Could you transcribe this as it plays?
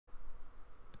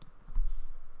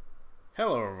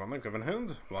Hello everyone, I'm Kevin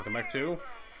Hound. Welcome back to...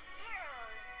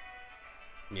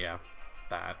 Yeah,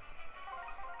 that.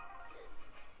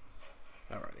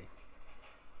 Alrighty.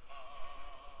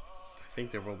 I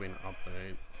think there will be an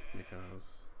update,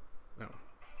 because... No.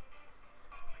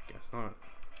 I guess not.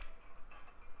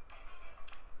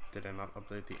 Did I not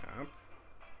update the app?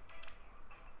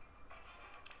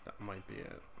 That might be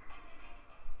it.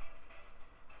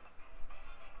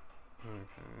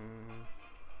 Okay.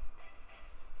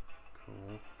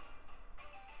 Cool.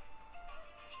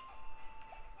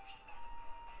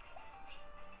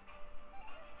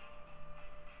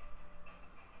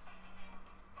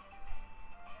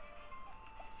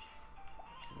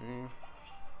 Okay.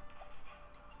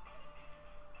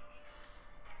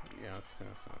 Yes.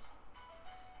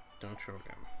 Don't show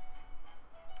again.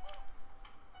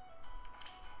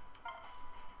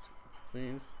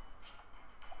 Please.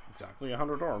 Exactly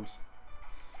 100 orbs.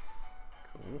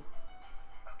 Cool.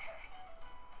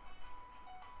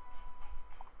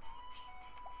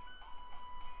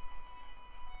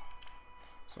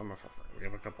 Summer for free. We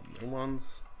have a couple new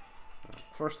ones.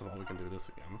 First of all, we can do this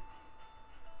again.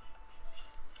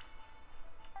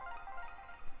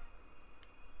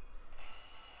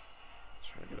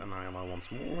 Let's try to get an ILO once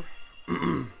more.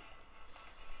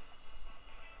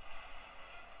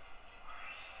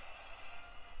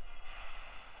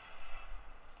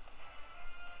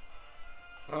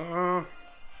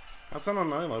 That's not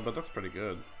an ILO, but that's pretty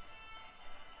good.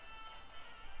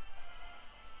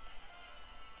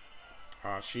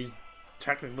 She's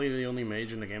technically the only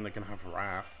mage in the game that can have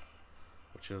Wrath,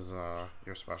 which is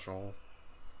your special.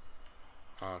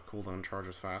 Cooldown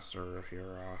charges faster if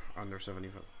you're under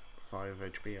 75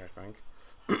 HP, I think.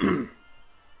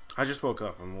 I just woke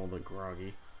up. I'm a little bit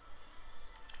groggy.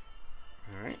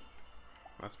 Alright.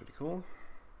 That's pretty cool.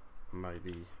 Might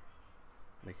be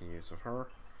making use of her.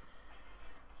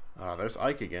 There's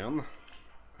Ike again.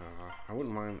 I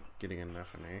wouldn't mind getting a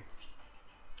Nephany.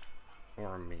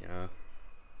 Or a Mia.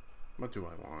 What do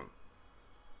I want?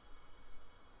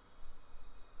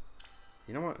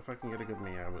 You know what? If I can get a good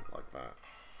Mia, I would like that.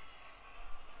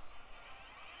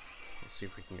 Let's see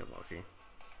if we can get lucky.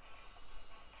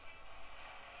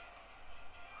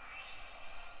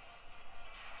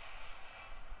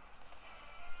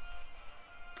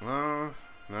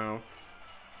 No.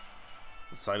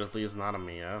 Decidedly is not a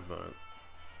Mia, but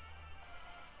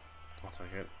I'll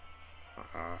take it.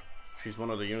 She's one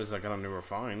of the units that got a new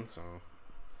refine, so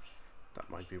that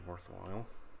might be worthwhile.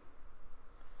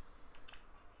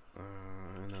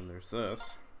 And then there's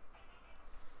this.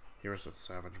 Here's a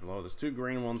Savage Blow. There's two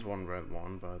green ones, one red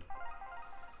one, but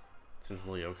since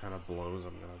Leo kind of blows,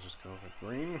 I'm gonna just go with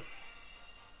green.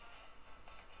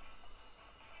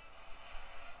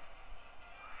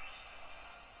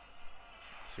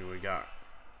 Let's see what we got.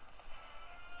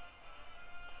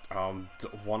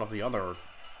 One of the other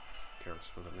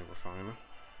characters with a new refine.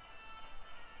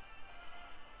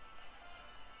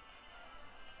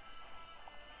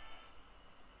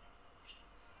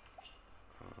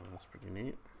 That's pretty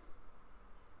neat.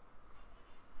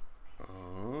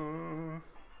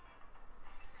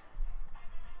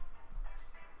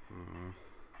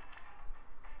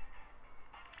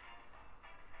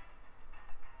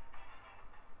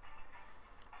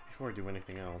 Before I do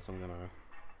anything else, I'm gonna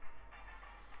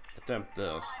attempt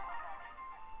this.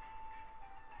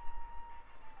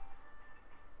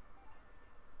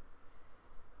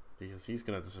 Because he's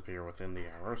gonna disappear within the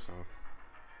hour, so...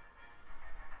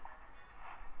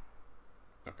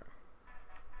 Okay.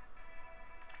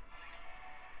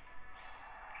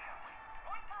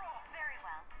 Very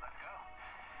well. Let's go.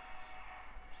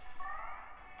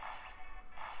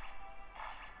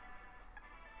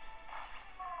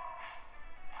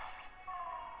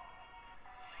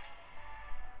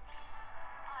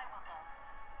 I will go.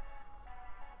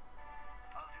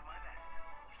 I'll do my best.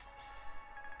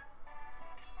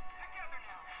 Together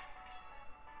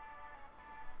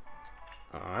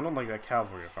now. I don't like that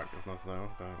cavalry effectiveness though,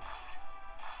 but...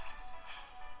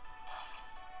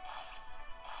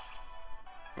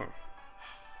 Oh.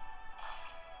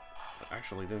 That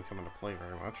actually didn't come into play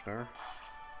very much there.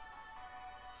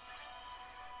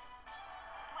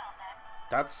 Well then.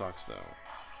 That sucks though.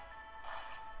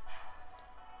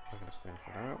 I'm not gonna stand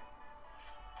for that.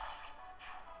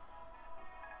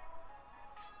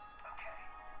 Okay.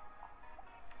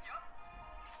 Yup.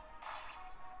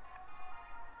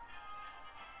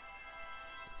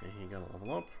 Okay, he got a level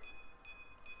up.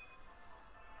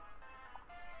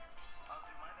 I'll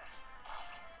do my best.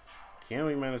 Can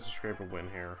we manage to scrape a win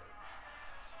here?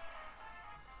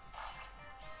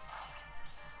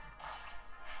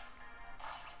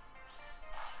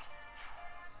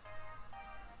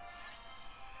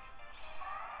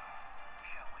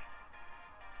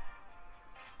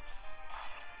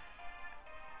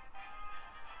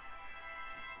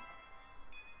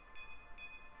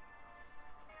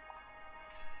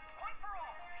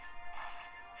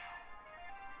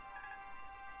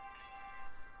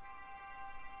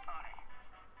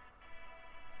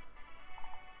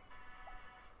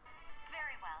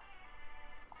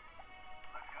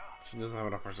 She doesn't have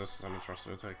enough resistance. I'm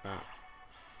interested to take that.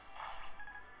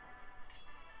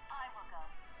 I will go.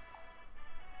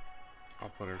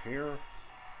 I'll put her here.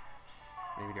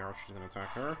 Maybe the archer's gonna attack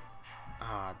her.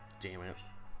 Ah, damn it.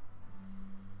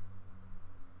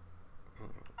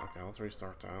 Okay, let's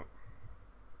restart that.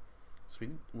 So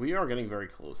we are getting very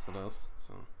close to this,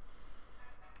 so.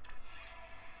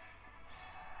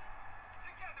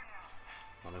 Together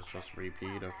now. Let us just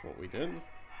repeat of what we did.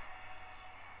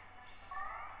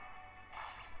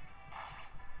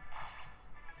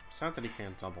 Sad that he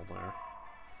can't double there. I'll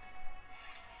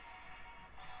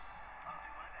do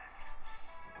my best.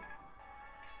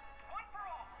 One for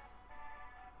all.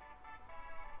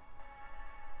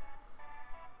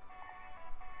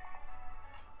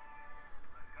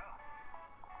 Let's go.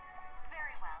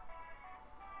 Very well.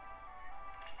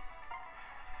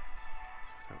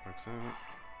 See if that works out.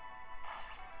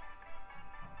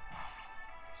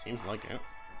 Seems like it. I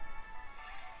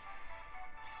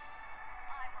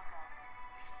will go.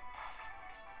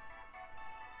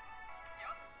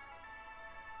 Yup.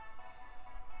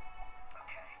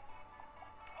 Okay.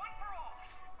 One for all.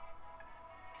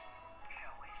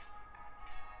 Shall we?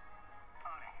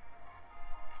 On it.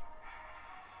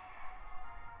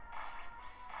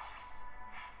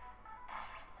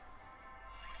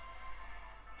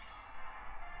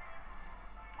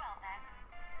 Well then.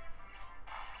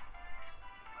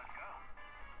 Let's go.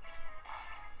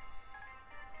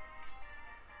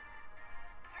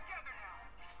 Together now.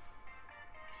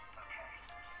 Okay.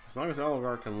 As long as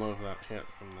Elgar can live that hit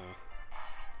from the...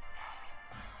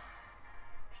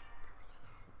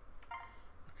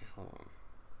 Okay, hold on.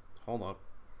 Hold up.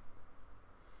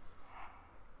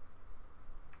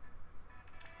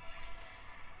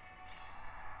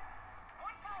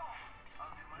 One for all.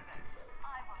 I'll do my best. I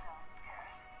will go.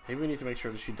 Yes. Maybe we need to make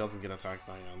sure that she doesn't get attacked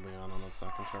by Leon on that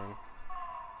second turn.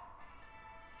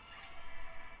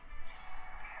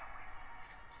 Shall we?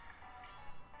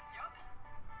 Yup.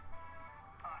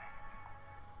 On it.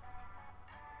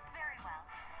 Very well.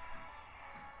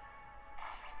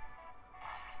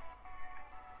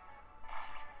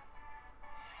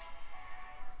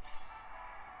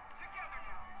 Together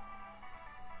now.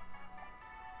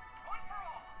 One for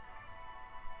all.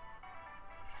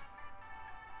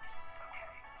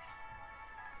 Okay.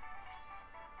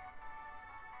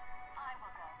 I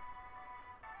will go.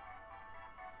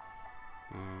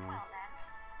 Well then.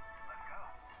 Let's go.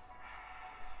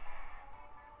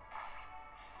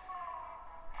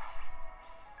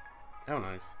 Oh,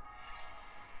 nice.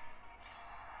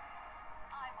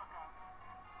 I will go.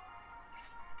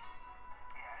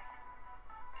 Yes.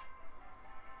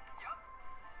 Yup.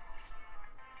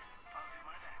 I'll do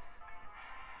my best.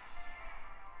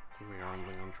 I think we are on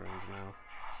Leon's range now.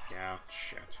 Yeah,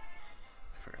 shit.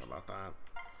 I forgot about that.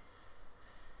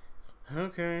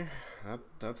 Okay,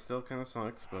 that still kind of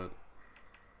sucks, but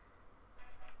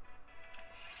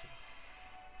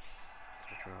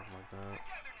switch her off like that.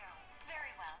 Together now.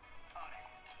 Very well. On it.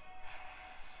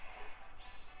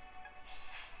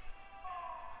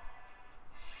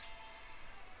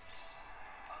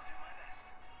 I'll do my best.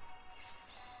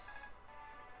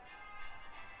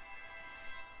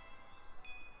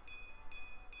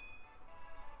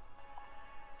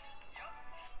 Yup.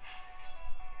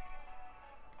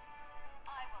 I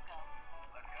will go.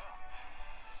 Let's go.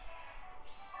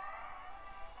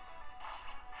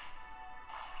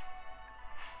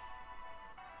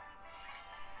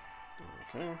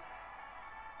 Okay.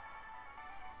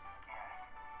 Yes.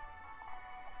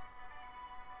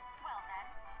 Well then.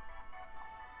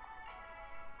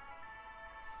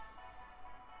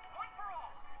 One for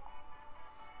all.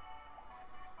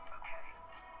 Okay.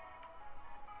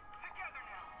 Together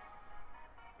now.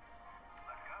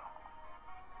 Let's go.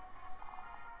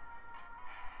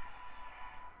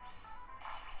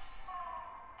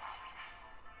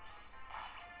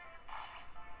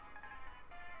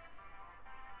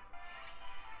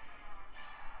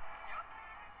 Yup.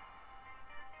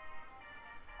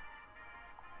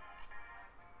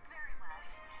 Very well.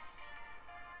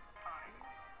 On it.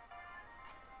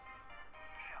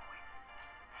 Shall we?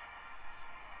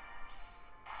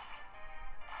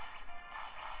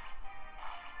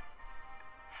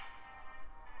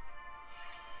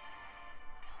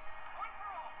 One for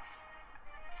all.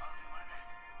 I'll do my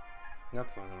best.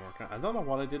 That's not gonna work out. I don't know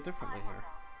what I did differently I will here.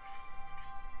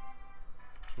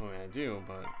 go. I mean, I do,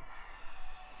 but...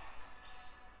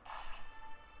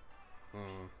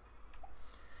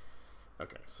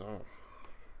 Okay, so...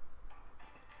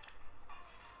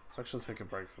 let's actually take a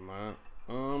break from that.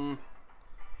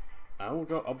 I will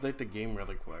go update the game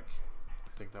really quick. I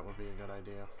think that would be a good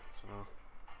idea. So,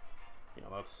 yeah,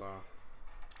 let's, hold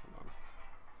on.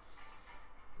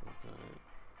 Okay.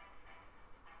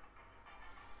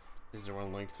 Is there a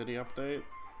link to the update?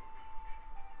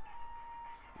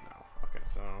 No. Okay,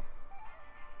 so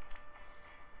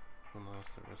unless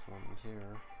there is one in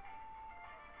here.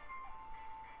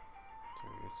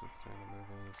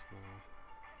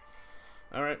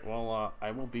 No. Alright, well,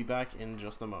 I will be back in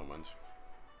just a moment.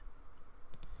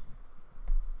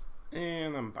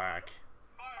 And I'm back.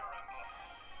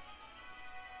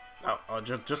 Oh,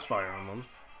 just Fire Emblem.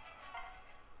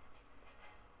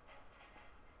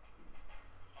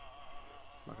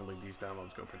 Luckily, these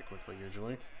downloads go pretty quickly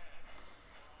usually.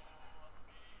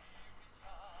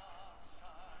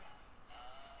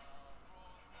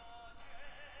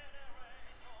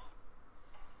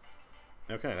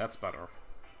 Okay, that's better.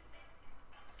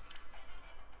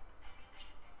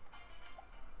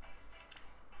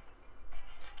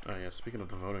 Oh yeah, speaking of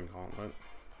the voting gauntlet.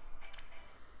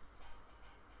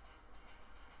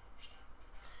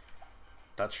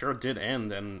 That sure did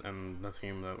end, and the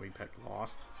team that we picked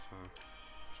lost, so...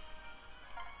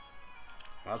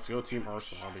 Let's go Team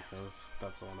Ursula, because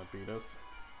that's the one that beat us.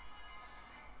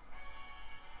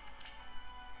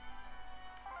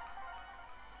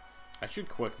 I should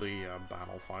quickly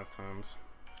battle 5 times.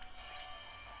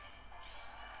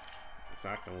 In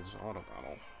fact, I will just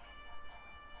auto-battle.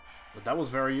 But that was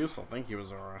very useful. Thank you,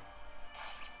 Azura.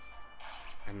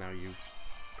 And now you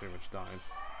pretty much died.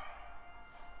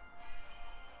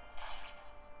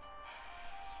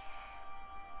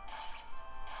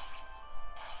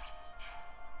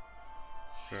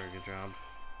 Very good job.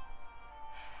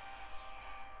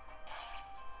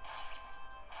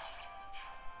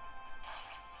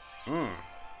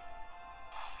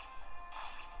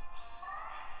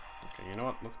 Okay, you know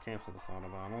what? Let's cancel this auto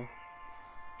battle.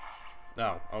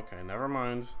 Oh, okay, never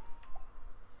mind.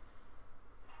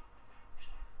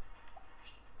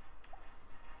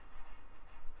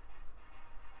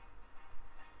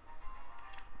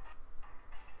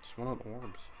 Just wanted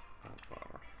orbs.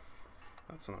 Whatever.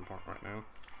 That's not important right now.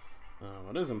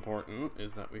 What is important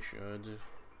is that we should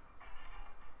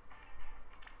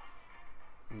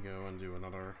go and do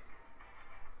another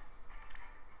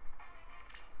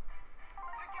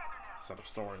set of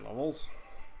story levels.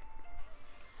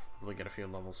 We'll get a few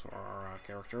levels for our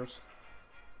characters.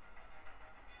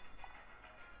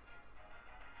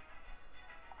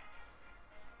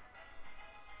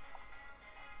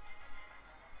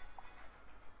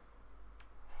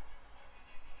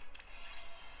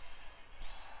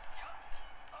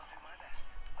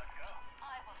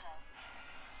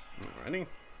 Alrighty.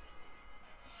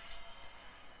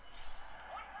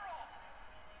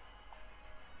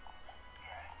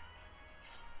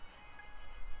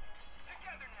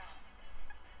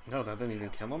 No, that didn't even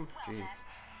kill him? Jeez. I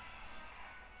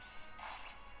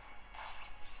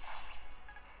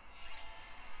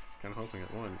was kind of hoping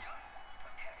it would.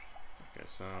 Okay,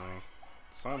 so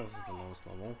Silas is the lowest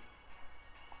level.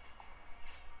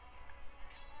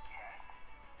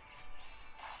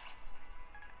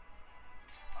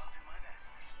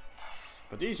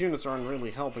 But these units aren't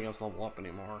really helping us level up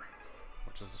anymore,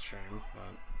 which is a shame,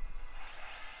 but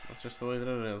that's just the way that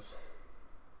it is.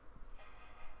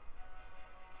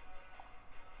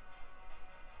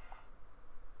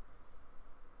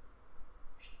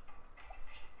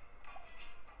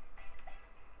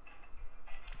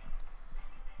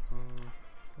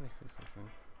 Let me see something.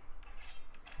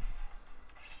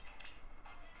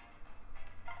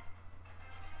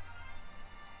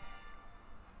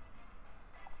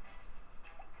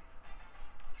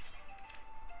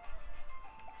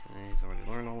 Okay, he's already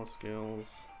learned all the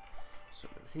skills. So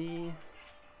did he.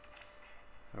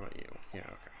 How about you? Yeah,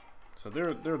 okay. So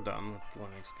they're done with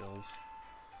learning skills.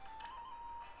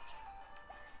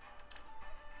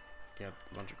 Get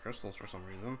a bunch of crystals for some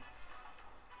reason.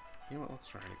 You know what? Let's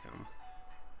try it again.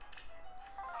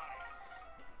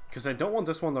 Because I don't want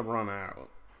this one to run out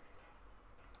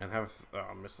and have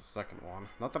miss the second one.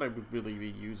 Not that I would really be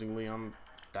using Leon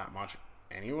that much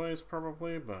anyways,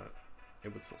 probably, but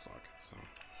it would still suck, so.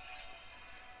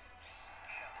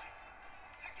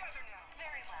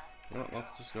 You know what,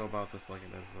 let's just go about this like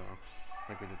it is,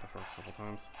 like we did the first couple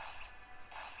times.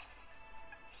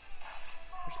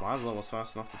 Wish Laszlo was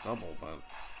fast enough to double, but...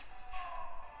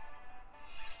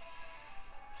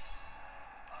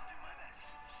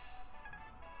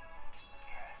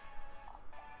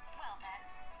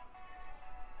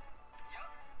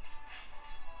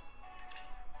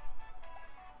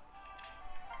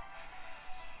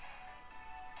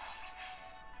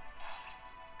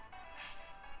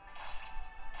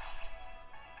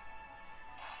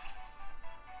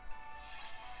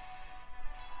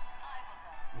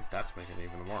 That's making it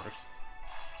even worse.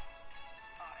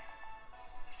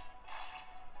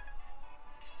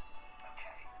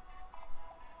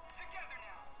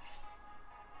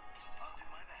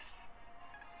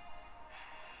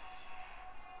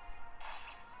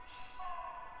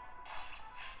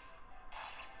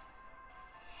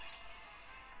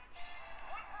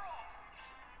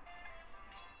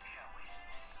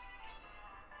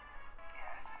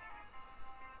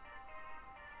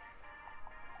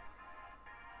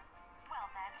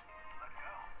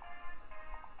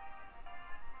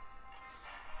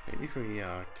 Maybe if we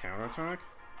counterattack?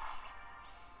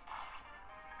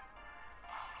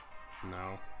 No,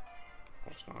 of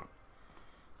course not.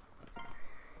 Okay.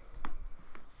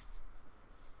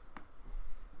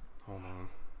 Hold on.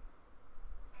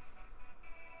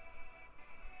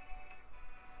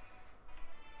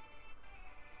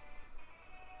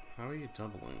 How are you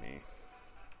doubling me?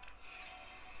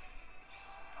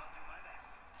 I'll do my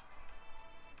best.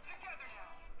 Together now.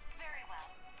 Very well.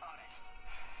 On it.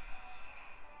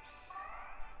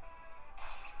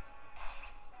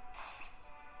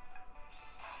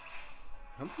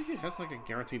 I don't think it has like a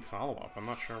guaranteed follow-up. I'm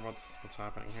not sure what's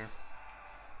happening here.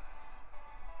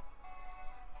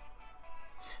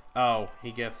 Oh,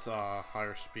 he gets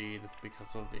higher speed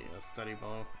because of the steady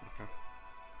blow. Okay.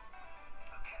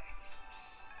 Okay.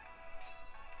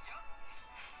 Yup.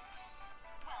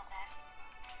 Well then.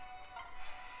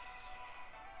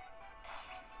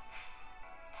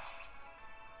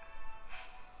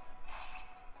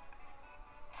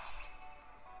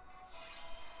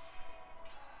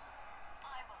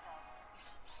 I will go.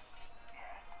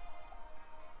 Yes.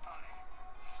 On it.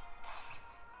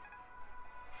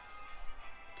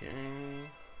 Okay.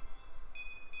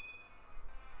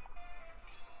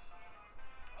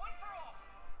 One for all.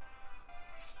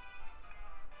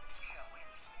 Shall we?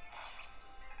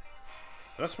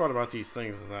 The best part about these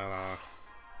things is that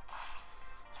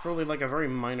it's probably like a very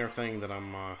minor thing that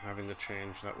I'm having to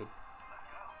change. That would Let's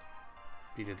go.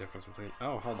 be the difference between.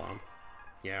 Oh, hold on.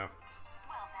 Yeah.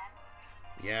 Well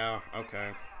then. Yeah. Okay.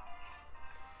 Now.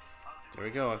 I'll do There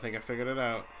we go. I think I figured it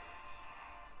out.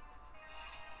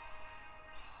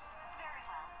 very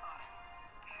well. On it.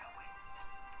 Shall we?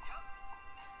 Yup.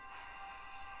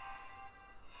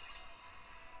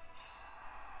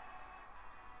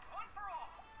 One for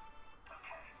all.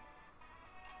 Okay.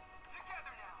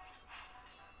 Together now.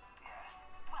 Yes.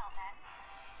 Well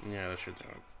then. Yeah, that should do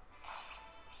it.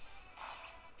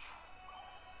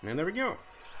 And there we go.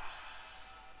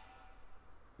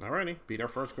 Alrighty, beat our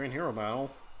first Green Hero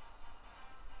battle.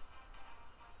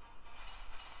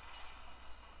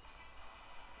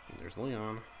 And there's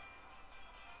Leon.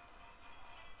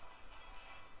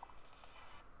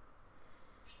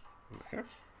 Okay.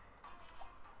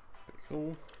 Pretty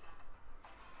cool.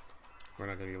 We're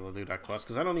not gonna be able to do that quest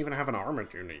because I don't even have an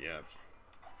armored unit yet.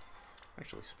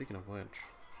 Actually, speaking of which.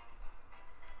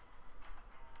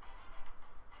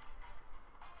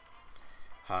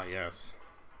 Ah, yes.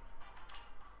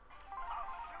 I'll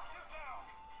shoot you down.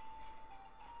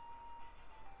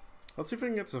 Let's see if we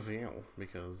can get Zavil,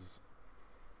 because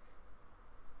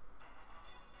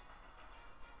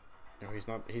you know,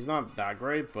 he's not that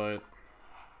great, but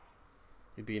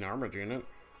he'd be an armored unit. On it.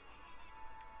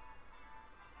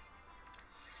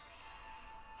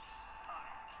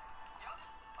 Yup.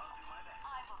 I'll do my best.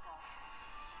 I will go.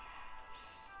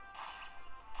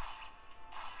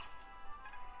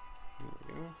 There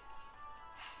we go.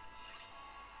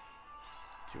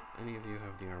 Do any of you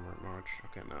have the Armored March?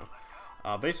 Okay, no. Let's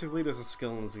go. Basically, there's a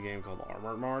skill in this game called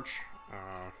Armored March.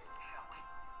 Shall we?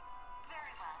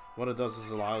 Very well. What it does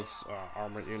is allows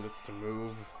armored units to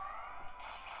move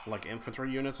like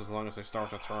infantry units as long as they start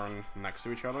to turn next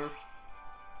to each other. Okay.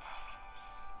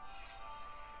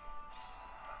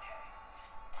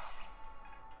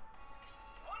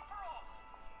 One for all.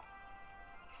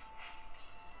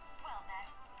 Well then.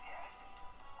 Yes.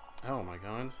 Oh my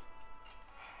god.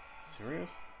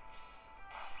 Serious?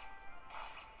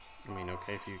 I mean,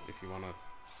 okay, if you want to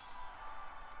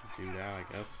do that, I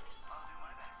guess. I'll do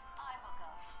my best. I will go.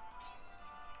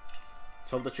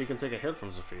 Let's hope that she can take a hit from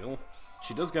Zafil.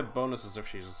 She does get bonuses if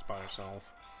she's by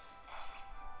herself.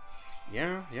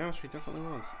 Yeah, she definitely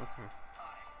was. Okay.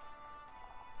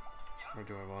 On it. Or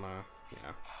do I want to...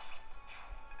 Yeah.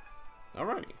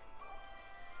 Alrighty.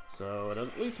 So it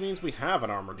at least means we have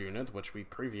an armored unit, which we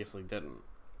previously didn't.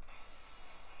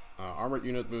 Armored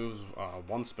unit moves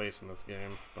one space in this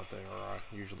game, but they are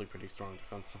usually pretty strong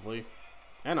defensively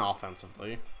and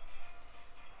offensively.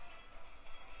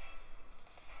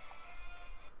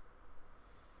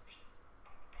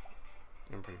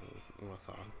 I'm pretty good with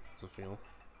Zafil.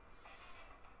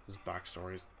 His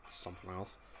backstory is something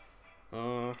else.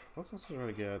 Let's also try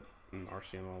to get an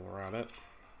Arcean while we're at it.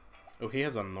 Oh, he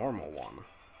has a normal one,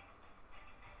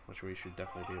 which we should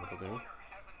definitely be able to do.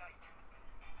 As a knight.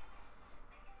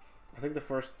 I think the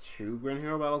first two Green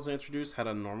Hero battles they introduced had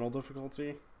a normal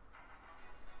difficulty.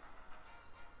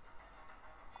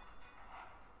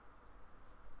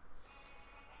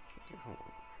 Okay, hold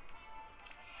on.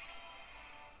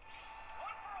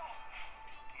 One for all.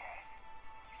 Yes.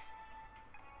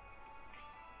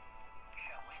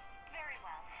 Shall we? Very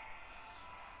well.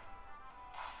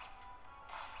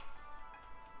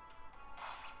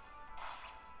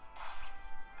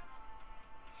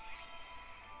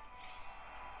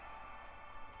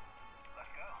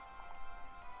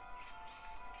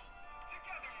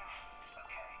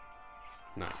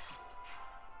 Nice.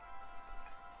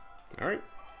 Alright.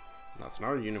 That's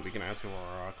another unit we can add to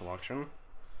our collection.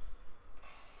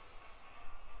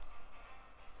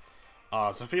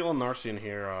 Zephyl and Narcian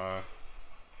here,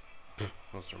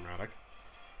 that's dramatic.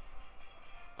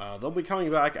 They'll be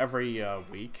coming back every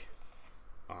week.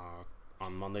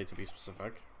 On Monday to be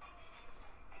specific.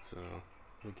 So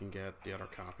we can get the other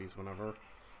copies whenever.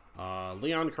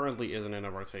 Leon currently isn't in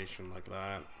a rotation like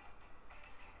that.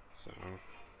 So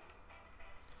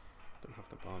don't have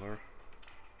to bother.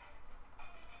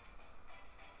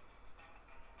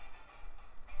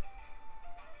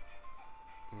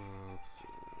 Let's see.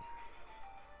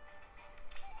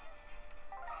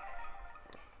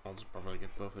 I'll just probably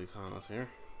get both of these Hanas here.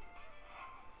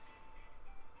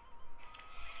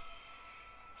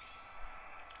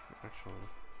 Actually,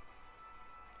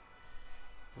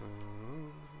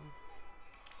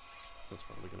 that's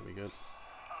probably gonna be good.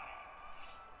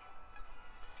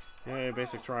 Yay,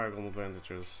 basic triangle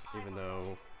advantages, even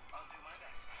though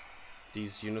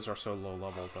these units are so low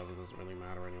level that it doesn't really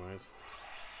matter anyways.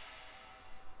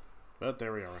 But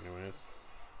there we are anyways.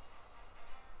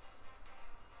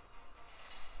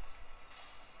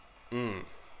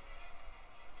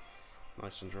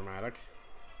 Nice and dramatic.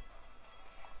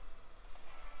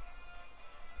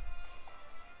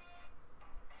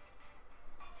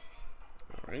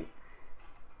 Alright.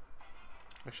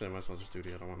 Actually, I might as well just do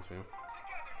the other one too.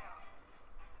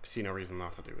 I see no reason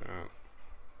not to do that.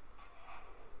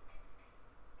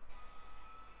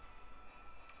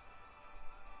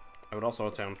 I would also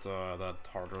attempt that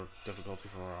harder difficulty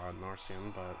for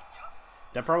Narcian, but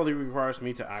that probably requires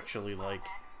me to actually, like,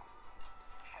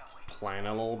 plan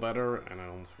a little better, and I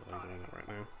don't feel like doing that right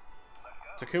now.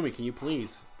 Takumi, can you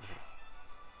please? Okay.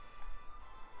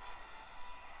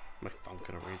 My thumb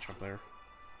couldn't reach up there.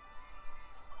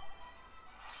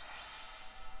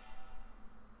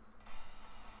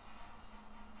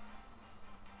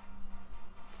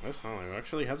 This Hollow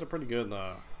actually has a pretty good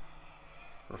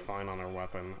refine on her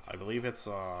weapon. I believe it's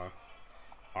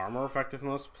armor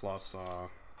effectiveness plus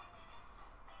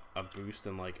a boost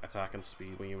in like attack and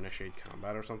speed when you initiate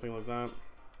combat or something like that.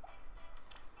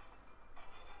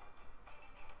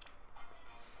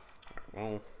 Alright,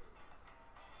 well,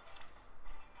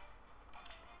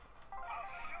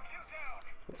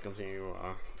 let's continue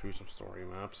through some story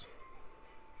maps.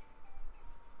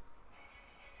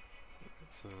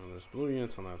 So there's blue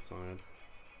units on that side.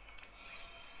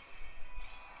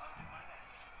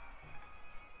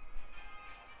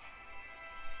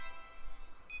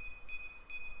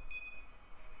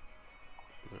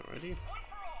 Alrighty.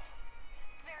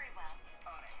 Very well.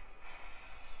 On it.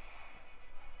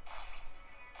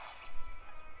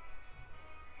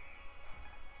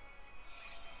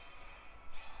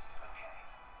 Okay.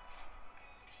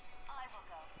 I will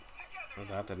go. Together. Oh,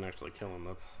 that didn't actually kill him.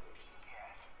 That's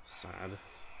sad.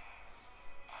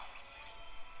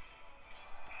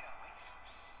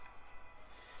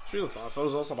 Shield Frost, that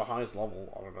was also the highest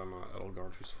level other than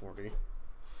Edelgard, who's 40.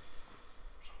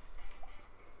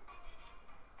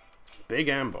 Big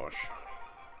ambush.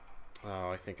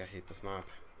 Oh, I think I hate this map.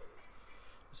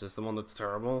 Is this the one that's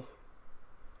terrible?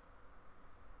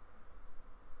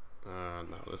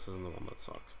 No, this isn't the one that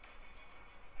sucks.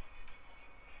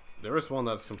 There is one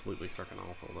that's completely freaking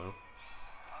awful, though.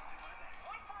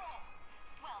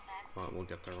 Well, we'll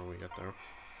get there when we get there.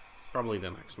 Probably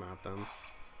the next map, then.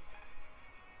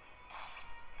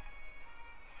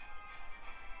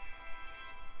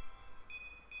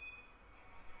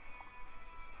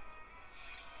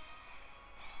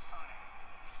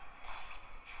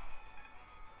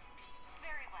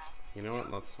 You know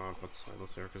what? Let's not put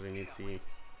Silas here because he needs the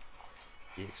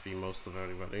EXP most of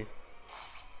everybody.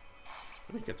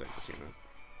 But he can take this unit.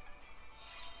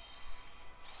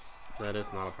 That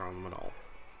is not a problem at all.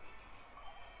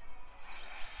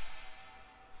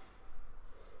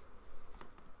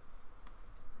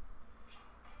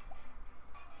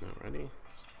 Alrighty.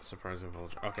 Surprising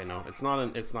villager. Okay, no, it's not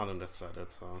in this set,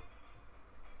 it's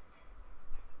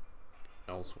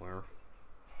elsewhere.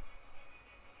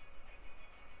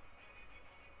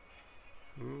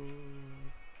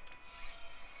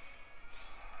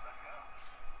 Let's go.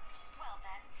 Well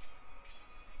then.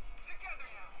 Together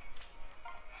now.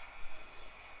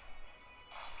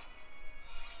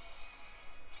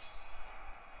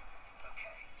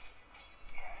 Okay.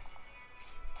 Yes.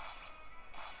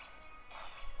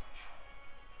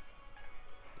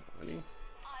 Ready?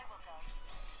 I will go.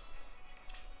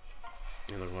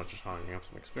 Yeah, they're not just hogging up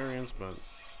some experience, but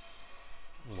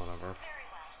whatever. Very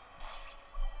well.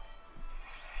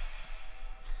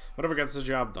 Whatever gets the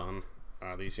job done.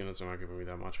 These units are not giving me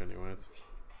that much anyways.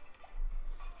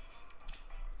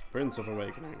 Prince of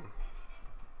Awakening.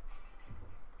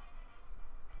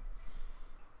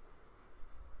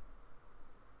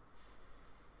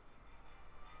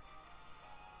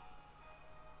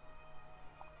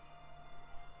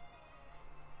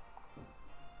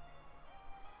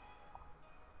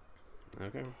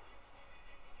 Okay.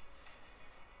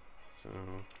 So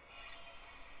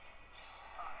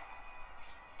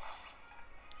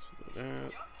let's do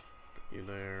that. Put you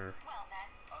there. Well then,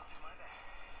 I'll do my best.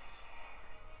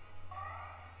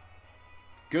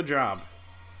 Good job.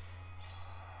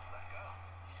 Let's go.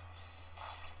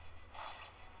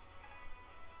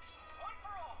 One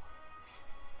for all.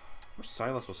 I wish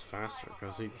Silas was faster,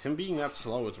 because him being that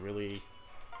slow is really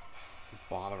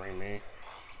bothering me.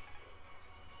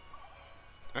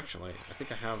 Actually, I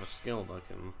think I have a skill that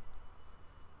can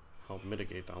help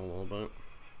mitigate that a little bit.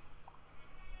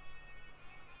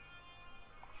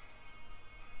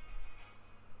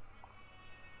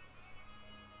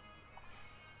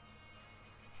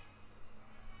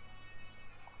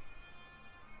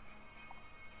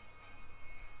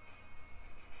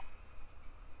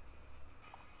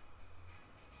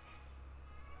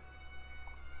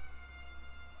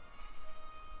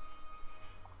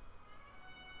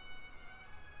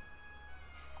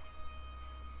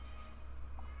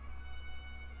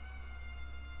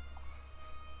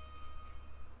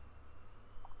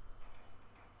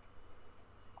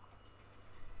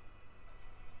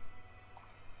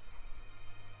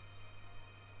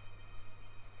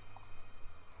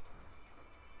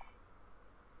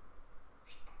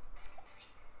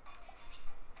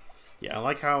 Yeah, I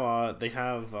like how they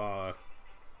have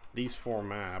these 4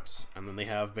 maps, and then they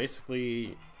have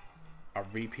basically a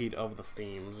repeat of the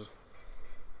themes.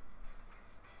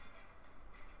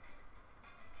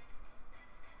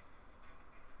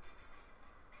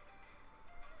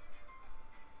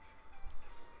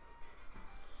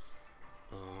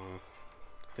 I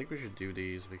think we should do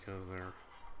these because they're...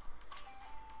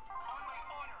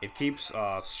 It keeps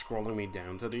scrolling me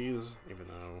down to these, even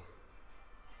though...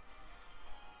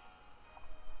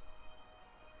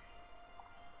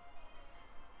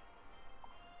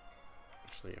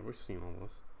 Actually, yeah, we've seen all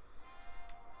this.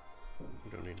 We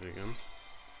don't need it again.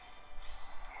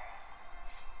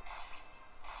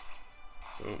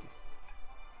 Boom.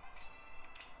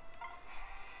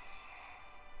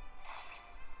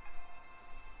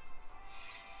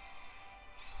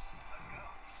 Let's go.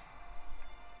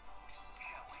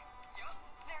 Shall we? Yup.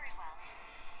 Very well.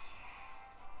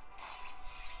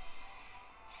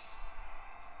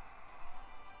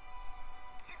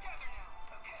 Together now.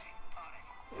 Okay, on it.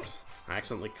 I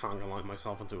accidentally conga lined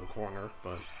myself into a corner,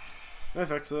 but I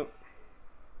fixed it. Okay,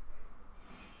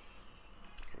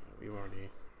 we've already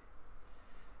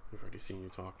seen you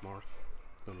talk, Marth.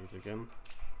 Don't need it again.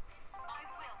 I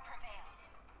will prevail.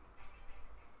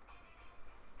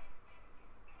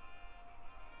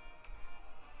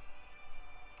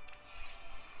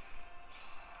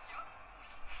 Yup.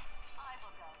 I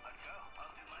will go. Let's go.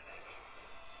 I'll do my best.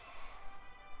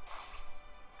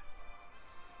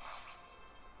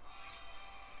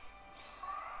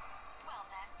 Well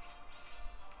then.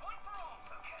 One for all.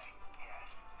 Okay.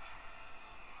 Yes.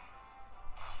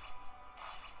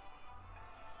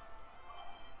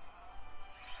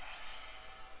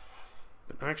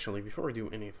 But actually, before we do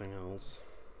anything else,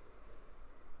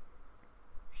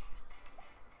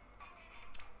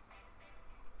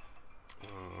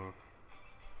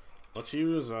 let's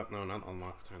use no, not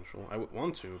unlock potential. I would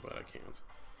want to, but I can't.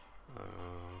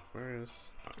 Where is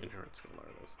inherent skill?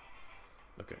 There it is.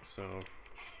 Okay, so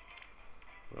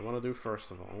what I want to do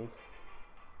first of all,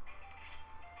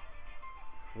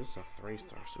 this is a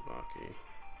 3-star Tsubaki.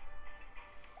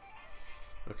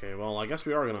 Okay, well, I guess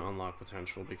we are going to unlock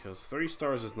potential because 3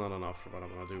 stars is not enough for what I'm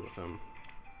going to do with him.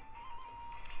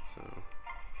 So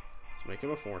let's make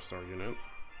him a 4-star unit.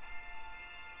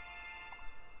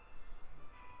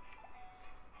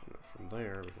 And from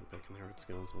there, we can pick inherit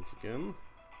skills once again.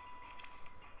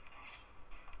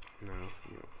 Now,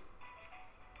 you.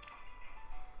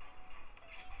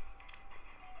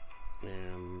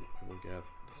 And we'll get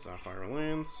the Sapphire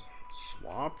Lance,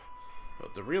 swap.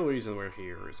 But the real reason we're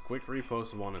here is quick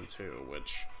repost 1 and 2,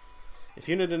 which, if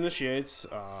unit initiates,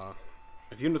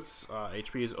 if unit's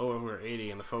HP is over 80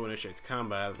 and the foe initiates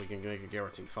combat, we can make a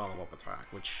guaranteed follow-up attack,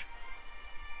 which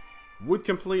would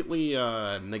completely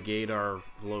negate our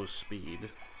low speed.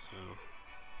 So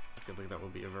I feel like that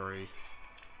would be a very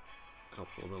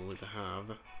helpful ability to have.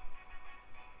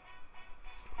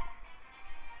 So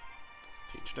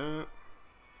let's teach that.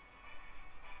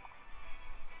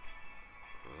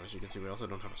 As you can see, we also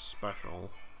don't have a special.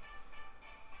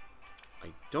 I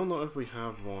don't know if we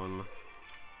have one.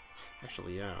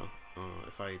 Actually, yeah.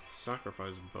 If I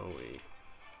sacrifice Bowie,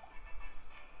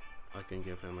 I can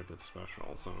give him a good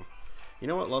special. So, you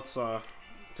know what? Let's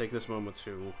take this moment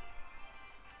to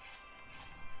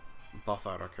buff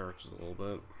out our characters a little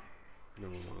bit. We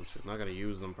want to. Not gonna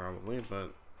use them probably, but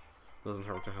it doesn't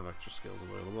hurt to have extra skills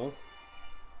available.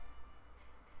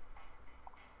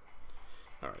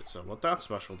 Alright, so what that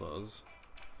special does,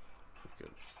 if we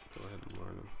could go ahead and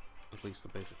learn at least the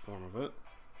basic form of it.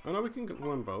 Oh no, we can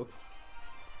learn both.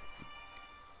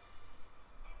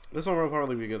 This one will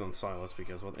probably be good on Silas,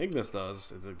 because what Ignis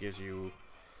does is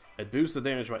it boosts the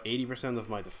damage by 80% of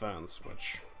my defense,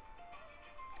 which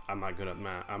I'm not good at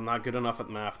math. I'm not good enough at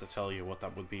math to tell you what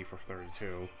that would be for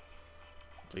 32,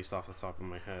 at least off the top of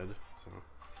my head. So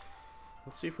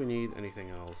let's see if we need anything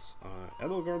else.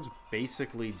 Edelgard's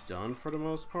basically done for the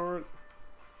most part.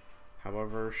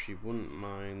 However, she wouldn't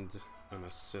mind an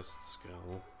assist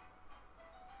skill,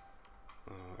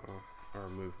 or a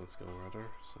movement skill rather.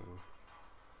 So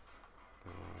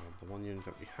the one unit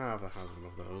that we have that has one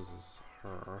of those is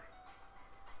her.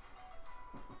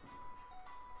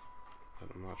 But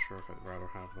I'm not sure if I'd rather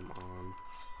have them on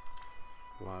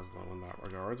Laszlo in that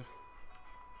regard.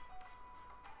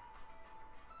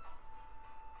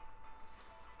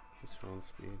 This one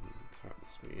speed and threaten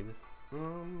speed.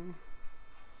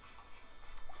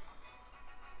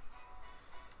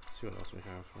 Let's see what else we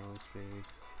have for rally speed.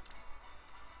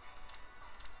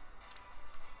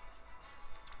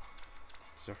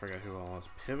 I forget who all has.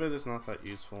 Pivot is not that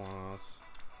useful on us.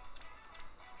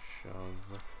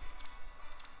 Shove.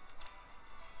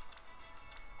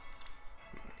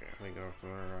 Okay, I think our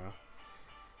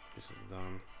this is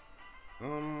done.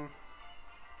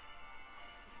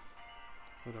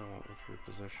 What do I want with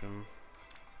reposition?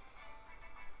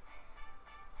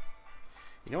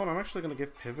 You know what? I'm actually gonna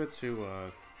give pivot to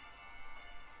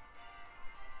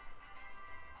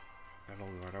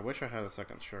Edelgard. I wish I had a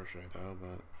second Cherche though,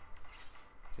 but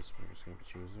I guess we're just gonna be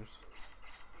choosers.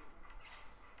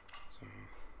 So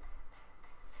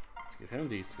let's give him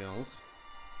these skills.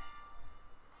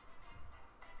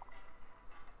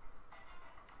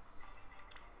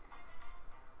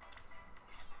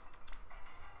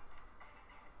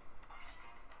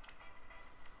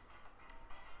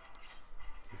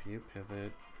 Give you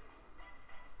pivot.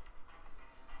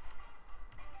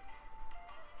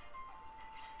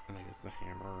 And I guess the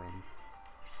hammer and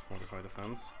fortify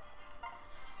defense.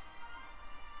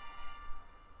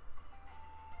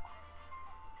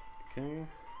 Okay.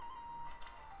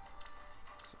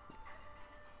 So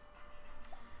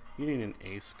you need an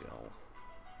A skill.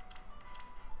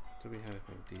 Do we have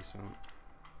anything decent?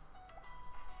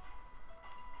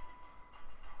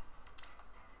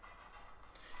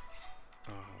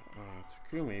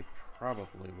 Takumi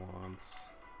probably wants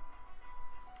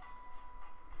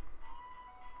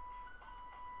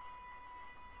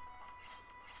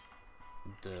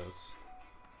this.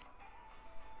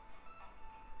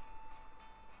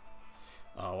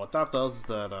 What that does is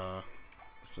that,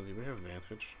 actually, do we have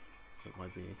advantage? So it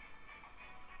might be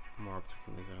more up to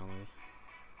Takumi's alley.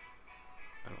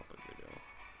 I don't think we do.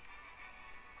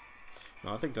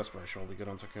 No, I think Desperation will be good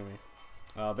on Takumi.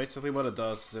 Basically what it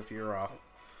does is if you're off,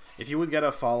 if you would get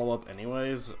a follow-up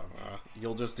anyways,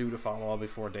 you'll just do the follow-up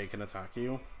before they can attack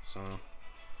you, so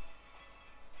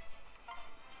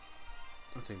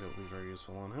I think that would be very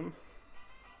useful on him.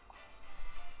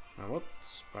 Now what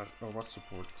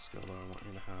support skill do I want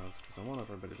you to have? Because I want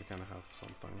everybody to kind of have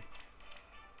something.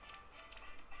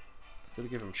 I could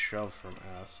give him Shove from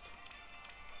Est.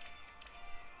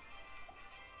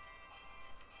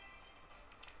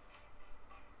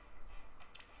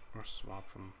 Or Swap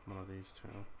from one of these two.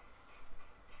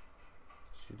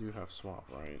 So you do have Swap,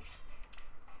 right?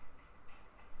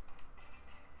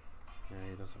 Yeah,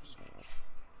 he does have Swap.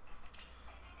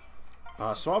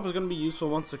 Swap is going to be useful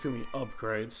once Takumi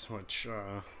upgrades, which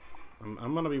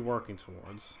I'm going to be working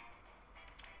towards.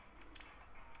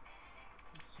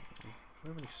 Let's see. Do we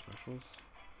have any specials?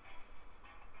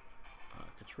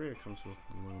 Katria comes with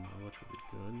Luna, which would be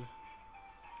good.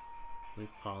 I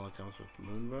believe Paula comes with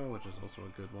Moonbow, which is also a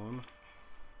good one.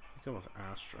 We come with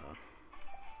Astra.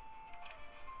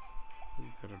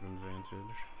 Maybe better than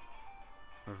Vantage.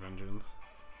 Or Vengeance.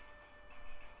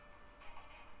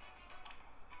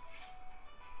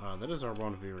 That is our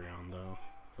one Virion, though.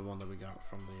 The one that we got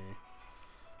from the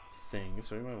thing,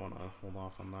 so we might want to hold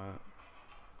off on that.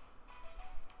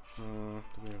 Do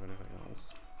we have anything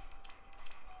else?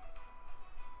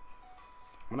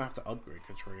 I'm gonna have to upgrade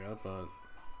Katria, but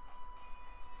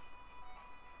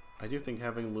I do think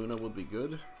having Luna would be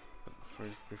good. But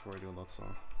before I do, let's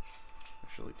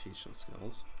actually teach some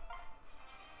skills.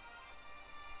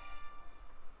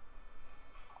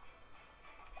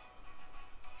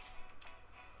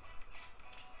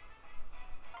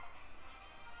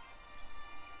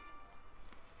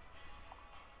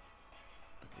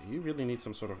 really need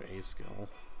some sort of A skill.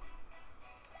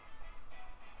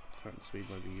 Current speed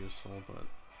might be useful, but...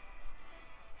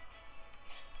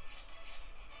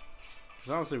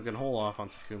 Because honestly, we can hold off on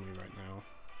Takumi right now.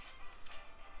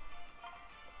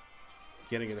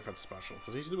 Getting a different special,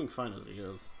 because he's doing fine as he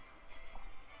is.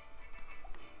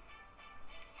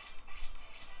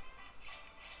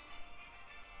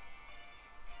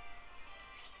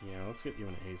 Yeah, let's get you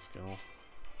an A skill.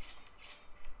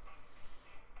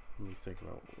 Let me think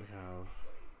about what we have.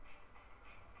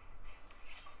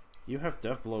 You have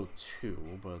Death Blow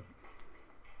 2, but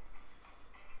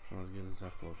it's not as good as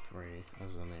Death Blow 3,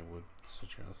 as the name would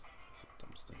suggest. It's a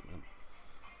dumb statement.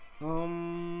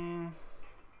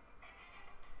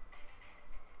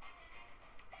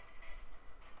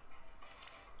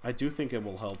 I do think it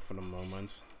will help for the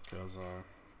moment, because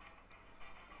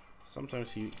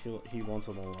sometimes he wants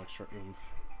a little extra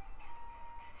oomph.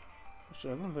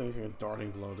 Actually, I don't have anything with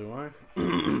Darting Blow, do I?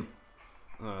 I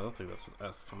don't think that's what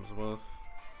S comes with.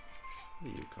 What do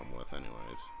you come with,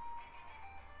 anyways?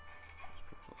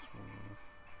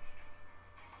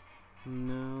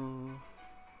 No.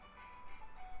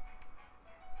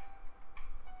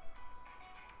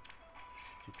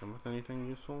 Do you come with anything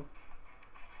useful?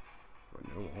 Or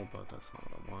no, but that's not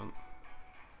what I want.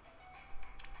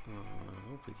 I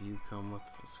don't think you come with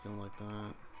a skill like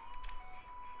that.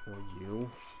 Or you.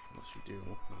 Unless you do. I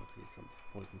don't think you come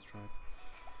with Poison Strike.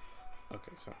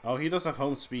 Okay, so... Oh, he does have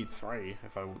Home Speed 3,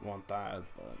 if I would want that,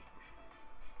 but...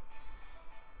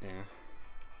 Yeah.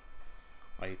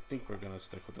 I think we're gonna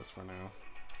stick with this for now.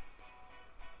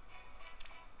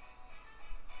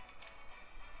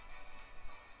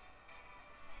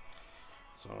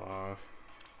 So,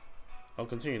 I'll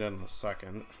continue that in a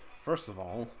second. First of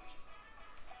all,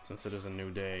 since it is a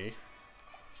new day,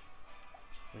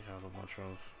 we have a bunch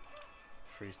of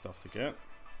free stuff to get.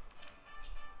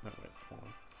 No, wait, hold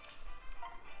on.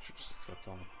 Should just accept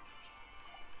all.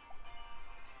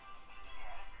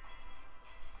 Yes.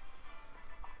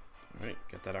 Alright,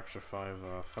 get that extra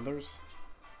 5 feathers.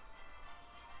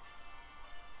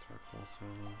 Dark Wilson,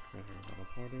 Grand Hero Battle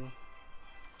Party.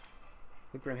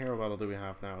 What Grand Hero Battle do we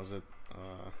have now? Is it,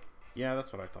 yeah,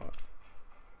 that's what I thought.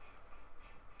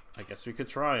 I guess we could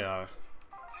try,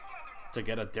 to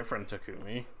get a different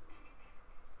Takumi.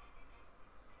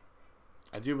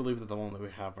 I do believe that the one that we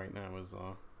have right now is,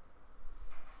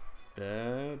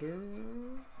 better?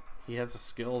 He has a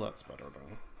skill that's better,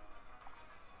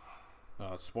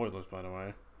 though. Spoilers, by the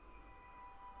way.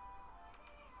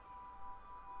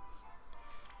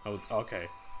 Oh, okay.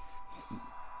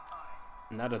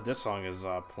 Now that this song is,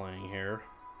 playing here.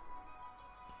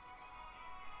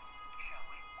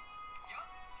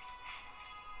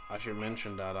 I should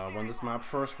mention that when this map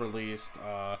first released,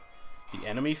 the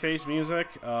enemy phase music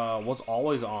was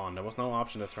always on. There was no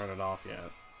option to turn it off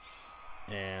yet.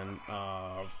 And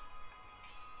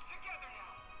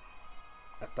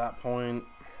at that point,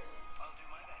 I'll do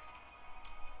my best.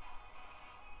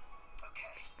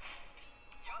 Okay.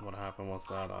 what happened was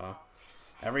that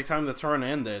every time the turn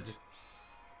ended,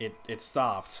 it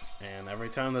stopped, and every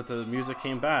time that the music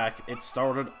came back, it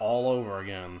started all over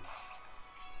again.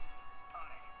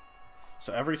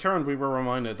 So every turn we were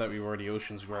reminded that we were the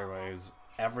Ocean's Greyways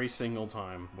every single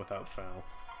time without fail.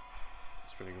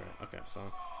 It's pretty great. Okay, so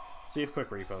see if quick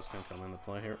repos can come into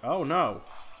play here. Oh no!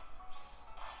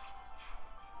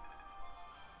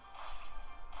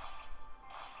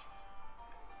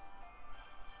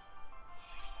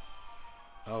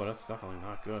 Oh, that's definitely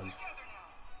not good.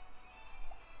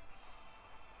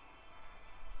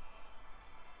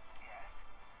 Yes.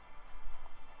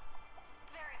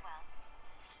 Very well.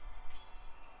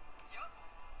 Yup.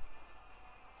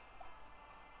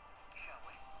 Shall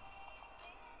we?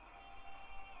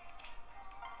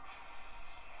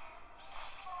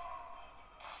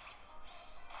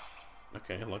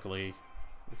 Okay, luckily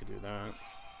we could do that.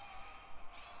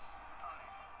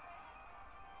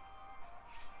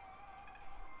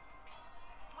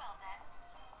 Well then,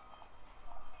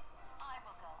 I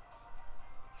will go.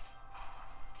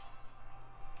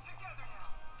 Together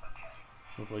now. Okay.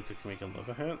 Hopefully Takumi can live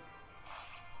a hit.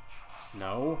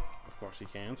 No, of course he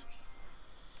can't.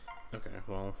 Okay,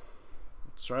 well,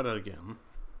 let's try that again.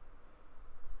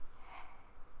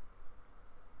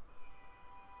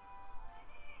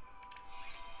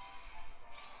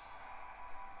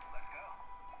 Let's go.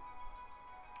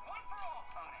 One for all.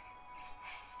 On it.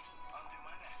 I'll do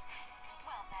my best.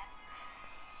 Well then.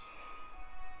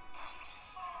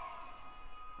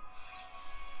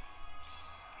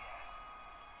 Yes.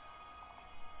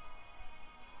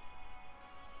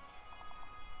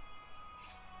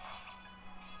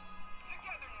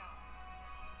 Together now.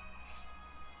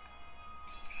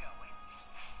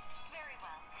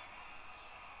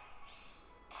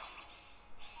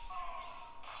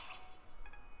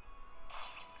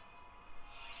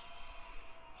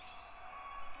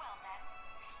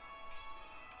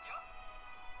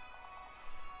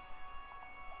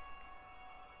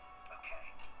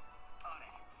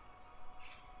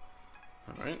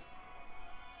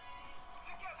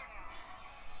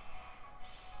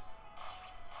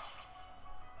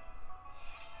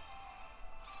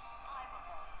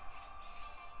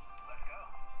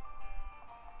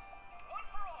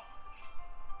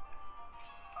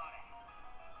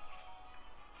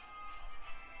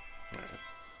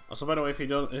 So by the way, if you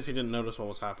didn't notice what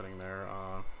was happening there,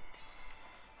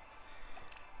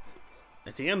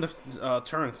 at the end of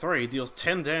turn 3, deals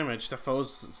 10 damage to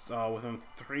foes within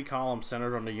 3 columns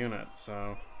centered on the unit.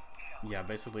 So, yeah,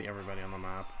 basically everybody on the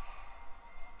map.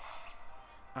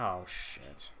 Oh,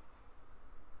 shit.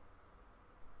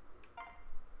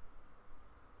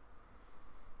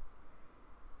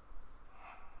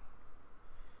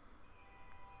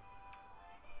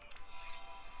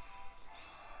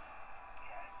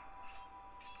 Yes.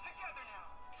 Together now.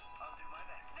 I'll do my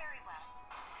best. Very well.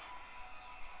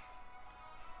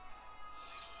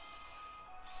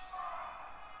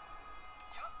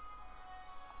 Yup.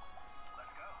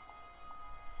 Let's go.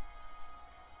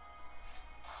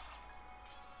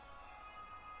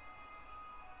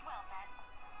 Well then.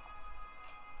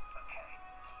 Okay.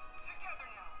 Together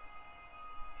now.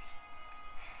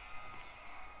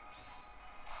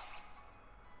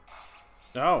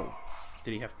 Oh.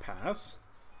 Did he have pass?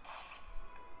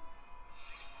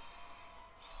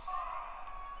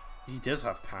 He does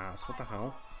have pass. What the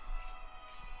hell?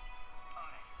 On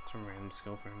it. It's a random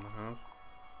skill for him to have.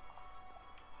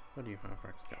 What do you have,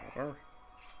 Excalibur?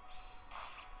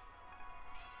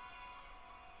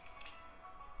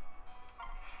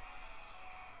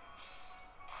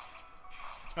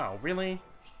 Oh, really?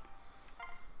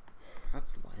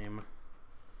 That's lame.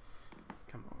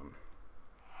 Come on.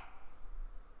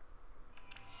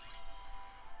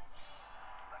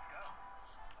 Let's go.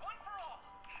 One for all,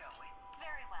 shall we?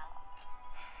 Very well.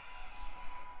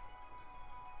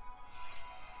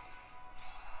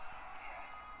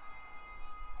 Yes.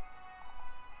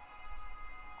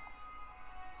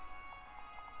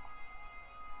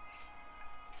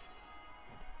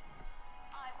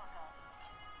 I will go.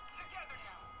 Together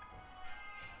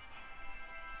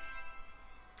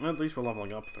now. At least we're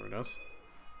leveling up through this.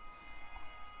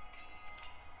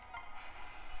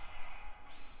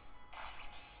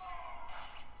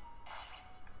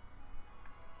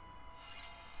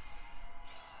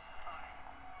 On it.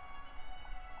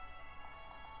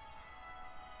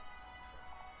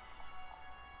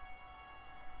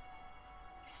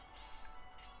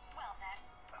 Well then.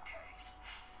 Okay.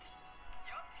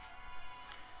 Yup.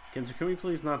 Can Takumi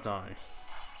please not die?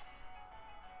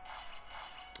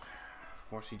 Of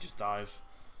course he just dies.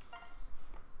 I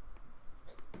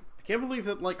can't believe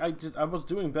that, like, I was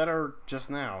doing better just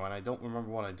now, and I don't remember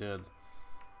what I did.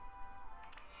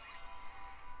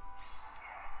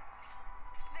 Yes.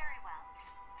 Very well.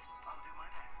 I'll do my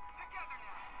best. Together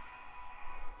now.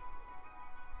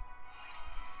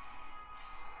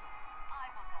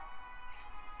 I will go.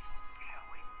 Shall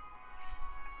we?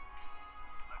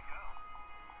 Let's go.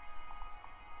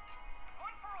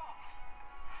 One for all.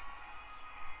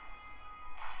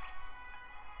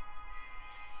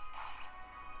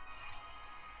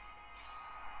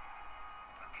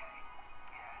 Okay.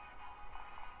 Yes.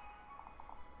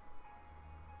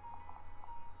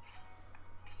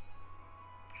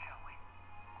 Shall we?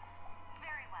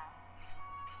 Very well.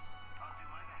 I'll do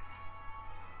my best.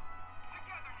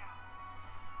 Together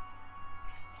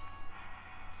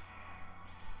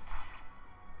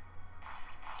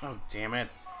now. Oh, damn it.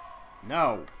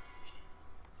 No.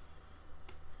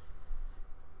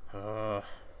 Come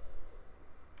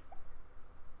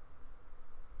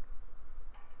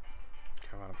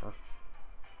on, for.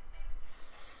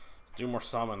 Do more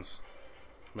summons.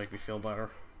 Make me feel better.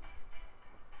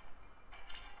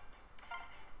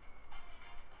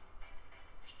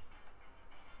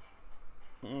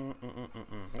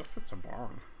 Let's get some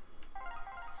barn.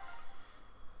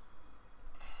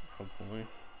 Hopefully.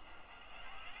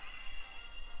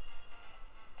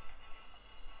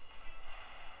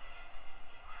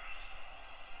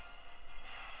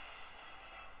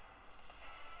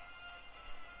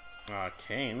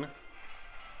 Kane,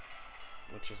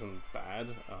 which isn't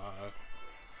bad.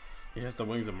 He has the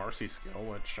Wings of Mercy skill,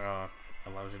 which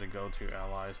allows you to go to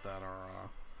allies that are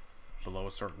below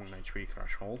a certain HP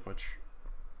threshold, which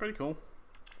pretty cool.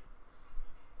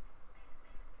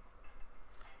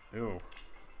 Ooh.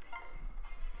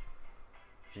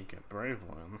 You get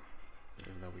Braveland,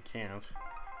 even though we can't.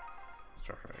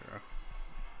 Structure arrow.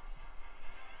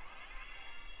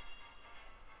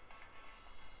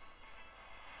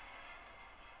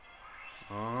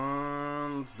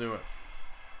 Let's do it.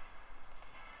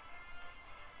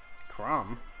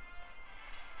 Crumb.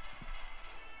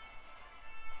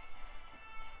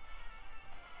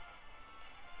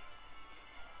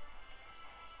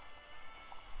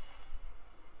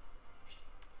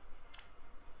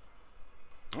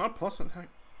 Oh, plus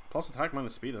attack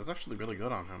minus speed. That's actually really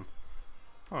good on him.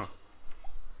 Huh.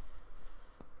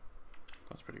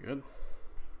 That's pretty good.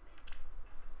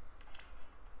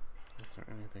 Is there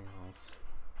anything else?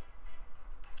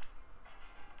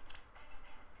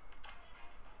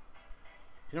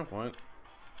 You know what?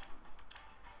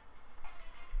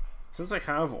 Since I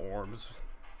have orbs,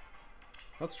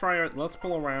 let's try it. Let's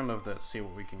pull a round of this, see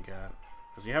what we can get.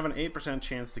 Because you have an 8%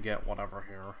 chance to get whatever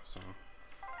here. So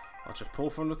let's just pull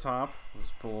from the top.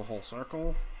 Let's pull a whole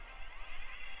circle.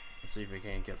 Let's see if we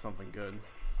can't get something good.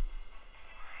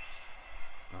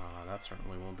 That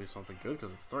certainly won't be something good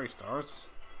because it's 3 stars.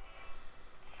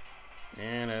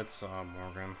 And it's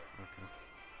Morgan. Okay.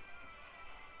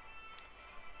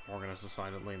 Morgan is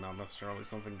decidedly not necessarily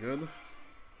something good.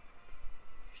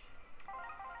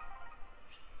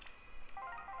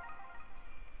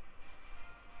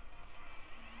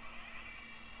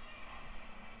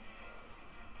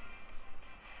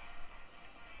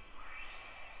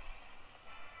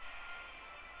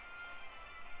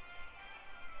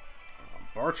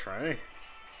 Bartray.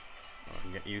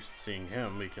 Get used to seeing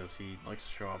him because he likes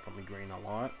to show up on the green a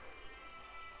lot.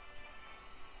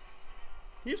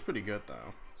 He's pretty good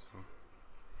though, so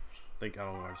I think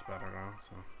Edelgar's better now,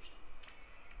 so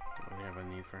don't really have a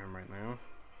need for him right now.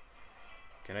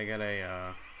 Can I get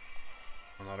a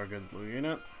another good blue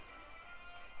unit?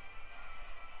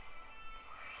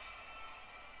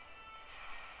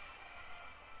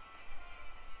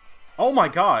 Oh my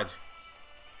god!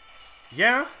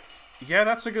 Yeah,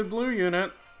 that's a good blue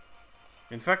unit.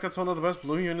 In fact, that's one of the best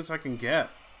blue units I can get.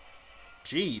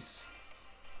 Jeez.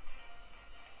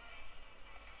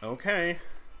 Okay.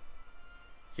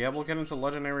 Yeah, we'll get into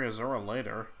Legendary Azura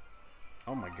later.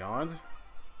 Oh my god.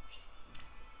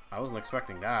 I wasn't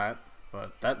expecting that,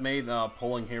 but that made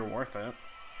pulling here worth it.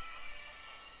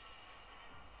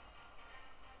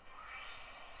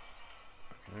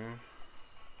 Okay.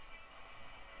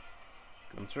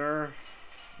 Gunter.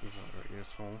 He's not very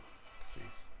useful, because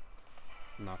he's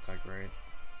not that great.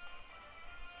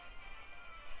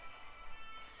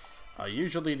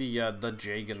 Usually the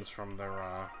Jagans from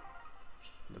their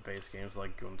the base games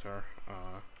like Gunter,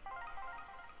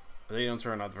 they don't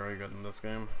turn out very good in this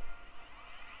game.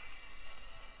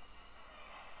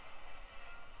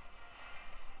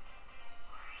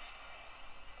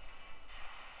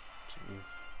 Jeez.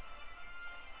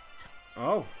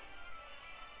 Oh.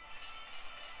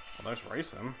 Well, there's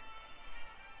racing.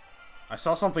 I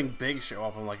saw something big show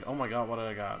up. I'm like, oh my god, what did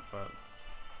I got? But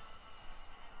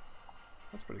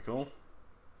that's pretty cool.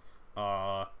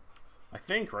 I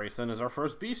think Rayson is our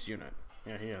first beast unit.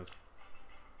 Yeah, he is.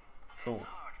 Cool. It's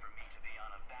hard for me to be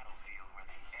on a battlefield where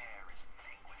the air is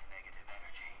thick with negative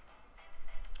energy.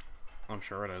 I'm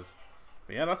sure it is.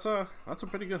 But yeah, that's a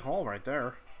pretty good haul right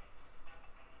there.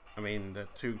 I mean, the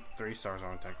 2-3 stars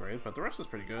aren't that great, but the rest is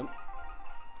pretty good.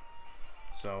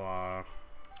 So,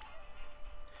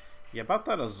 yeah, about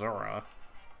that Azura.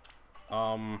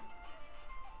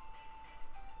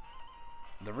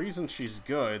 The reason she's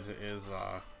good is,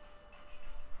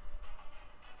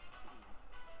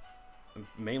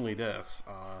 mainly this.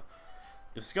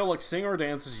 The skill like Sing or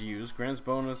Dance is used, grants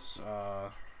bonus,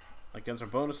 against a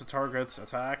bonus to target's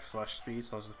attack, /speed,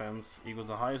 /defense, equals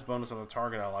the highest bonus on the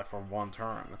target ally for 1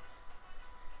 turn.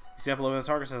 Example, if the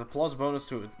target has a +6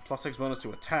 bonus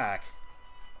to attack,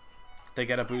 they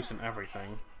get a boost in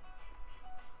everything.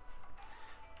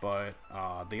 But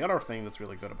the other thing that's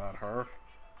really good about her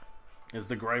is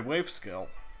the Grey Wave skill.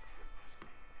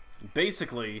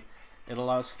 Basically, it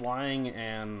allows flying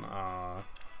and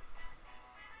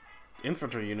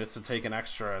infantry units to take an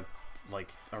extra, like,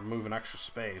 or move an extra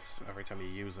space every time you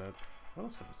use it. What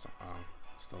else could it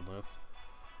still this?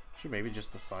 Should maybe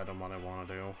just decide on what I want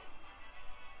to do.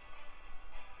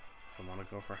 If I want to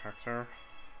go for Hector.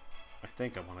 I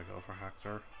think I want to go for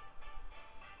Hector.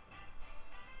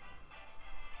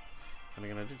 And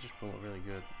again, I did just pull a really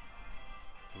good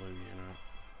blue unit.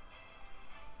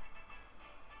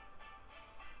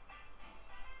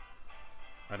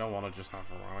 I don't want to just have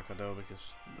Veronica though,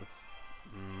 because that's...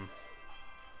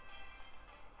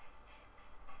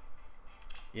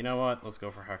 You know what? Let's go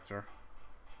for Hector.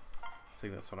 I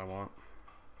think that's what I want.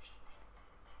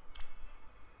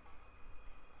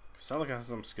 Celica has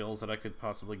some skills that I could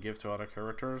possibly give to other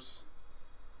characters.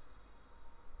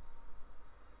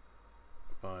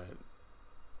 But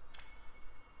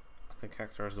I think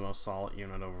Hector is the most solid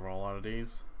unit overall out of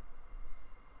these.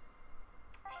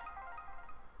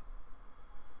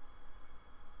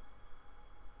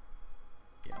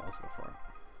 Yeah, let's go for it.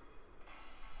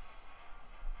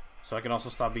 So I can also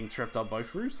stop being tripped up by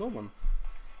free summon.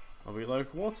 I'll be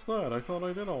like, what's that? I thought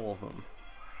I did all of them.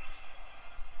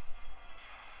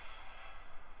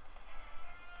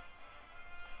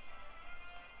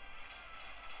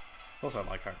 Plus I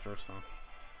like Hector, so.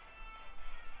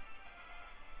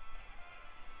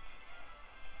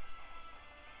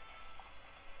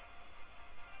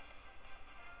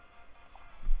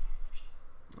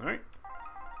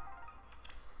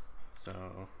 So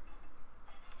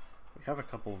we have a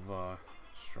couple of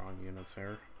strong units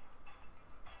here.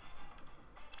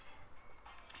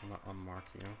 I'm gonna unmark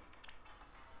you.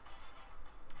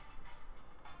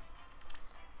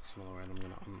 Similar, I'm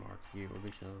gonna unmark you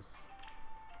because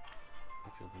I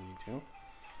feel the need to.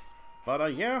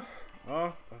 But yeah,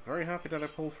 I'm very happy that I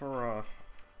pulled for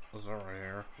Azura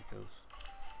here, because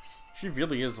she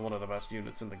really is one of the best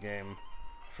units in the game,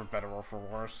 for better or for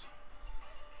worse.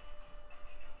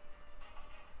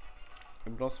 It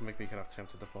would also make me kind of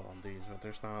tempted to pull on these, but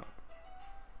there's not.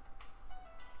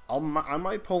 I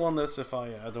might pull on this if I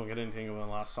don't get anything in the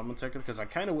last summon ticket, because I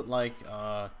kind of would like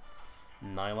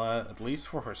Nyla, at least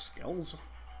for her skills,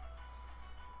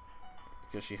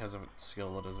 because she has a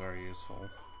skill that is very useful.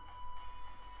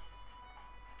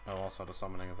 Oh, also the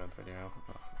summoning event video.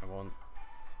 I won't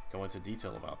go into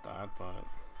detail about that, but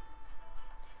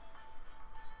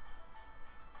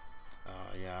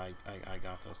yeah, I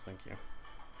got those. Thank you.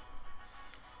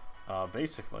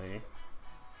 Basically,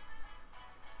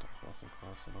 Dark Blessing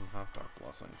class. I don't have Dark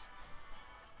Blessings.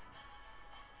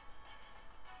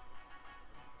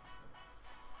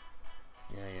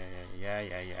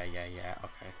 Yeah.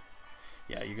 Okay.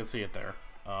 Yeah, you can see it there.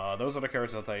 Those are the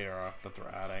characters that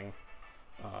they're adding.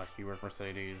 Hubert,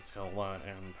 Mercedes, Hilda,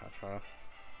 and Petra.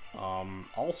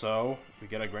 Also, we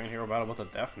get a Grand Hero battle with a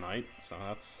Death Knight, so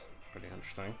that's pretty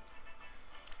interesting.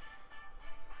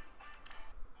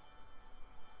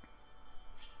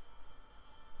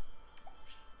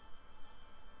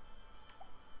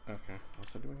 Okay,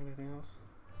 was I doing anything else?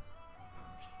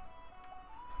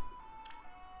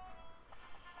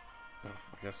 No,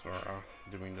 I guess we're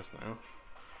doing this now.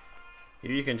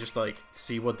 Here you can just like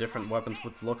see what different weapons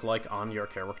would look like on your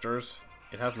characters.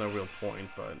 It has no real point,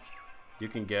 but you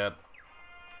can get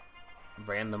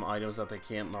random items that they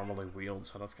can't normally wield,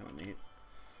 so that's kind of neat.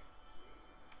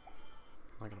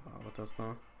 I'm not gonna bother with this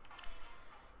though.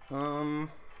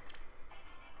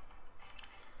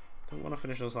 Don't want to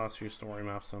finish those last few story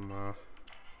maps on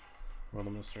World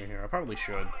of Mystery here. I probably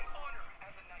should,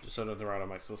 just so that they're out of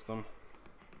my system.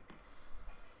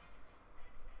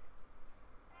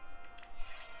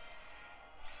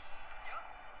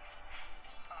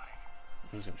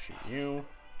 He's gonna shoot you,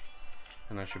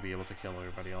 and I should be able to kill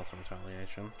everybody else in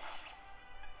retaliation.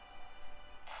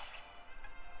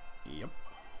 Yep.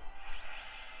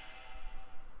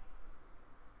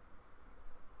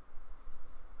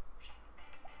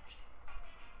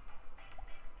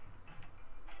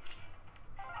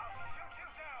 I'll shoot you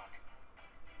down.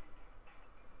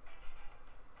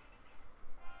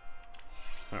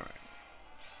 All right.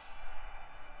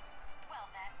 Well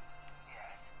then,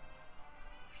 Yes.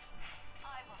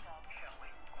 I will go. Shall we?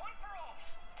 One for all.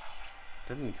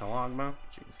 Didn't he kill Ogma?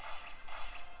 Jeez.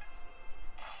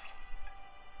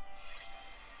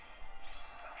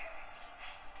 Okay.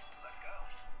 Let's go.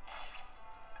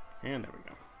 And there we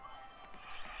go.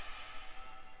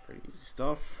 Pretty easy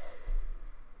stuff.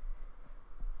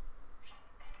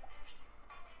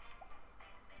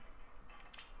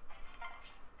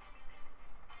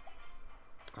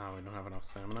 Oh, we don't have enough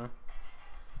stamina.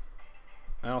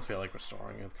 I don't feel like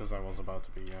restoring it because I was about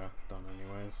to be done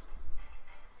anyways.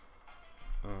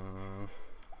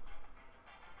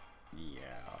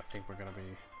 Yeah, I think we're gonna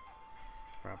be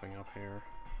wrapping up here.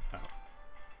 Oh.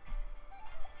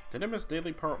 Did I miss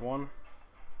Daily Part 1?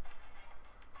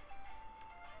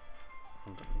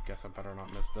 I guess I better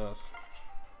not miss this.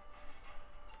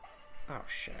 Oh,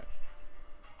 shit.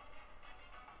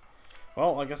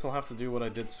 Well, I guess I'll have to do what I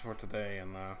did for today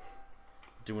and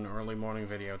do an early morning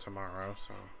video tomorrow,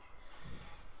 so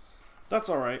that's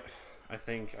alright. I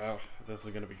think this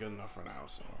is going to be good enough for now,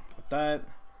 so with that,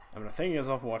 I'm going to thank you guys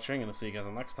all for watching, and I'll see you guys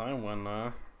next time when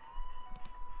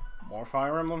more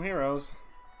Fire Emblem Heroes.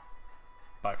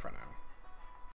 Bye for now.